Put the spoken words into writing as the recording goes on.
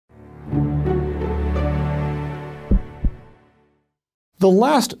The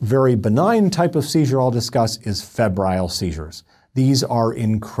last very benign type of seizure I'll discuss is febrile seizures. These are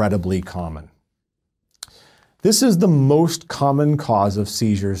incredibly common. This is the most common cause of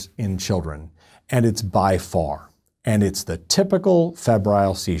seizures in children, and it's by far. And it's the typical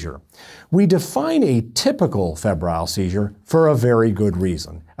febrile seizure. We define a typical febrile seizure for a very good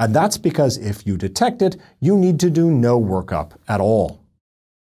reason, and that's because if you detect it, you need to do no workup at all.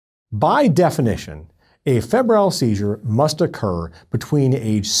 By definition, a febrile seizure must occur between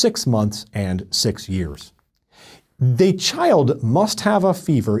age 6 months and 6 years. The child must have a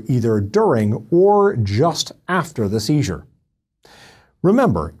fever either during or just after the seizure.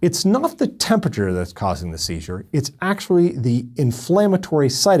 Remember, it's not the temperature that's causing the seizure, it's actually the inflammatory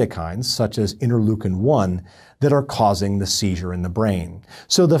cytokines, such as interleukin-1, that are causing the seizure in the brain.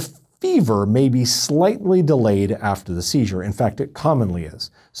 So the fever may be slightly delayed after the seizure. In fact, it commonly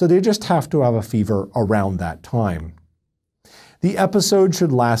is. So they just have to have a fever around that time. The episode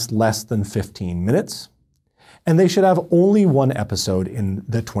should last less than 15 minutes, and they should have only one episode in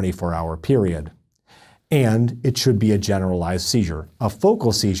the 24-hour period. And it should be a generalized seizure. A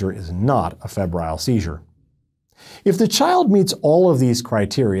focal seizure is not a febrile seizure. If the child meets all of these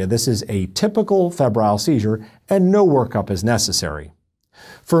criteria, this is a typical febrile seizure and no workup is necessary.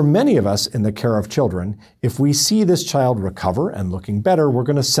 For many of us in the care of children, if we see this child recover and looking better, we're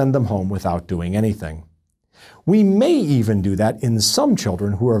going to send them home without doing anything. We may even do that in some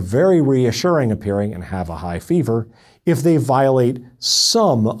children who are very reassuring appearing and have a high fever if they violate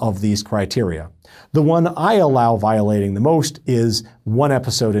some of these criteria. The one I allow violating the most is one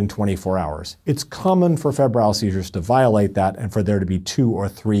episode in 24 hours. It's common for febrile seizures to violate that and for there to be 2 or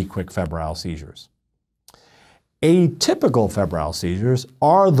 3 quick febrile seizures. Atypical febrile seizures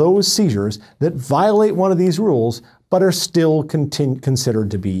are those seizures that violate one of these rules but are still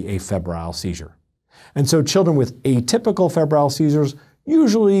considered to be a febrile seizure. And so children with atypical febrile seizures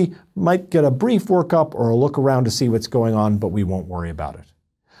usually might get a brief workup or a look around to see what's going on, but we won't worry about it.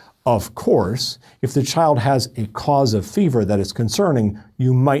 Of course, if the child has a cause of fever that is concerning,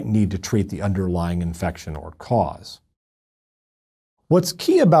 you might need to treat the underlying infection or cause. What's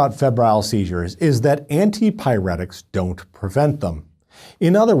key about febrile seizures is that antipyretics don't prevent them.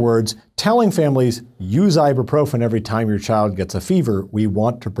 In other words, telling families, use ibuprofen every time your child gets a fever, we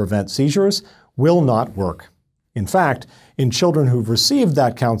want to prevent seizures, will not work. In fact, in children who've received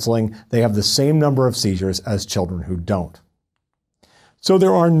that counseling, they have the same number of seizures as children who don't. So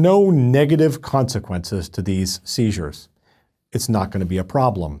there are no negative consequences to these seizures. It's not going to be a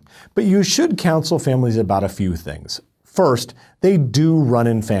problem. But you should counsel families about a few things. First, they do run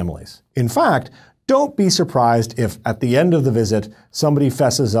in families. In fact, don't be surprised if at the end of the visit, somebody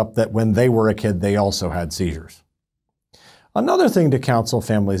fesses up that when they were a kid, they also had seizures. Another thing to counsel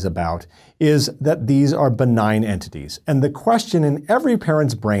families about is that these are benign entities. And the question in every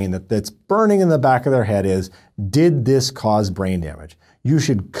parent's brain that's burning in the back of their head is, did this cause brain damage? You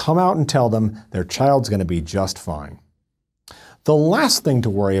should come out and tell them their child's going to be just fine. The last thing to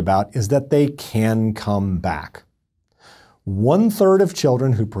worry about is that they can come back. 1/3 of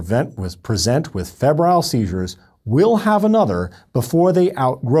children who present with febrile seizures will have another before they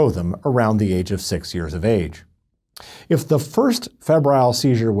outgrow them around the age of 6 years of age. If the first febrile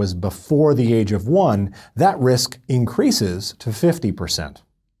seizure was before the age of 1, that risk increases to 50%.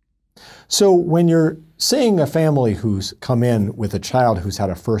 So when you're seeing a family who's come in with a child who's had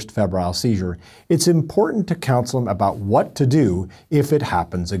a first febrile seizure, it's important to counsel them about what to do if it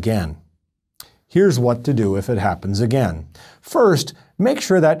happens again. Here's what to do if it happens again. First, make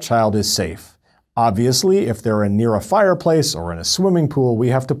sure that child is safe. Obviously, if they're near a fireplace or in a swimming pool, we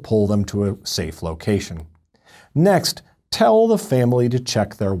have to pull them to a safe location. Next, tell the family to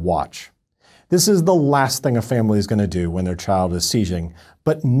check their watch. This is the last thing a family is going to do when their child is seizing,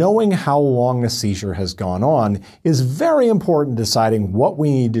 but knowing how long a seizure has gone on is very important in deciding what we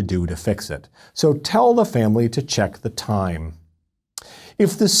need to do to fix it. So tell the family to check the time.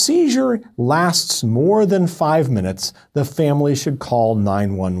 If the seizure lasts more than 5 minutes, the family should call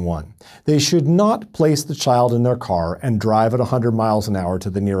 911. They should not place the child in their car and drive at 100 miles an hour to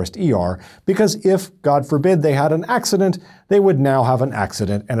the nearest ER, because if, God forbid, they had an accident, they would now have an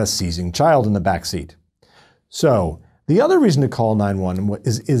accident and a seizing child in the back seat. So, the other reason to call 911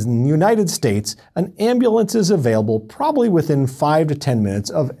 is in the United States, an ambulance is available probably within 5 to 10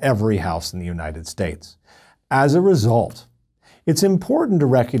 minutes of every house in the United States. As a result, it's important to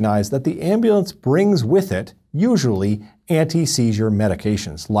recognize that the ambulance brings with it, usually, anti-seizure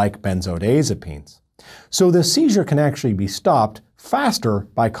medications like benzodiazepines. So the seizure can actually be stopped faster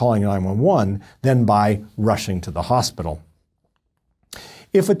by calling 911 than by rushing to the hospital.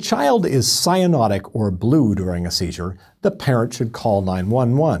 If a child is cyanotic or blue during a seizure, the parent should call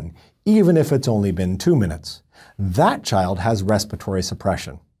 911, even if it's only been 2 minutes. That child has respiratory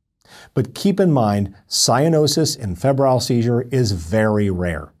suppression. But keep in mind, cyanosis in febrile seizure is very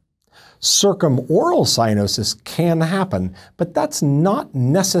rare. Circumoral cyanosis can happen, but that's not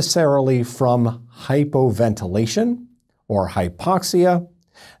necessarily from hypoventilation or hypoxia.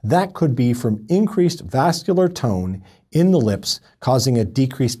 That could be from increased vascular tone in the lips, causing a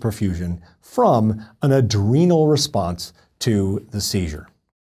decreased perfusion from an adrenal response to the seizure.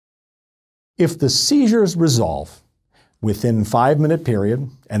 If the seizures resolve within 5-minute period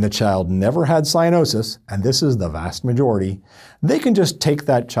and the child never had cyanosis, and this is the vast majority, they can just take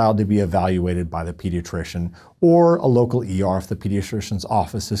that child to be evaluated by the pediatrician or a local ER if the pediatrician's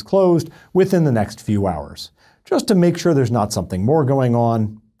office is closed within the next few hours, just to make sure there's not something more going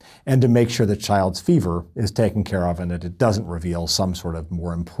on and to make sure the child's fever is taken care of and that it doesn't reveal some sort of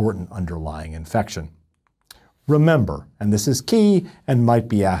more important underlying infection. Remember, and this is key and might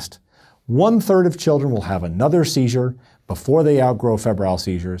be asked, 1/3 of children will have another seizure before they outgrow febrile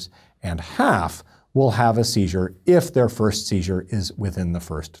seizures, and half will have a seizure if their first seizure is within the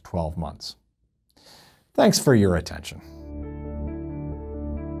first 12 months. Thanks for your attention.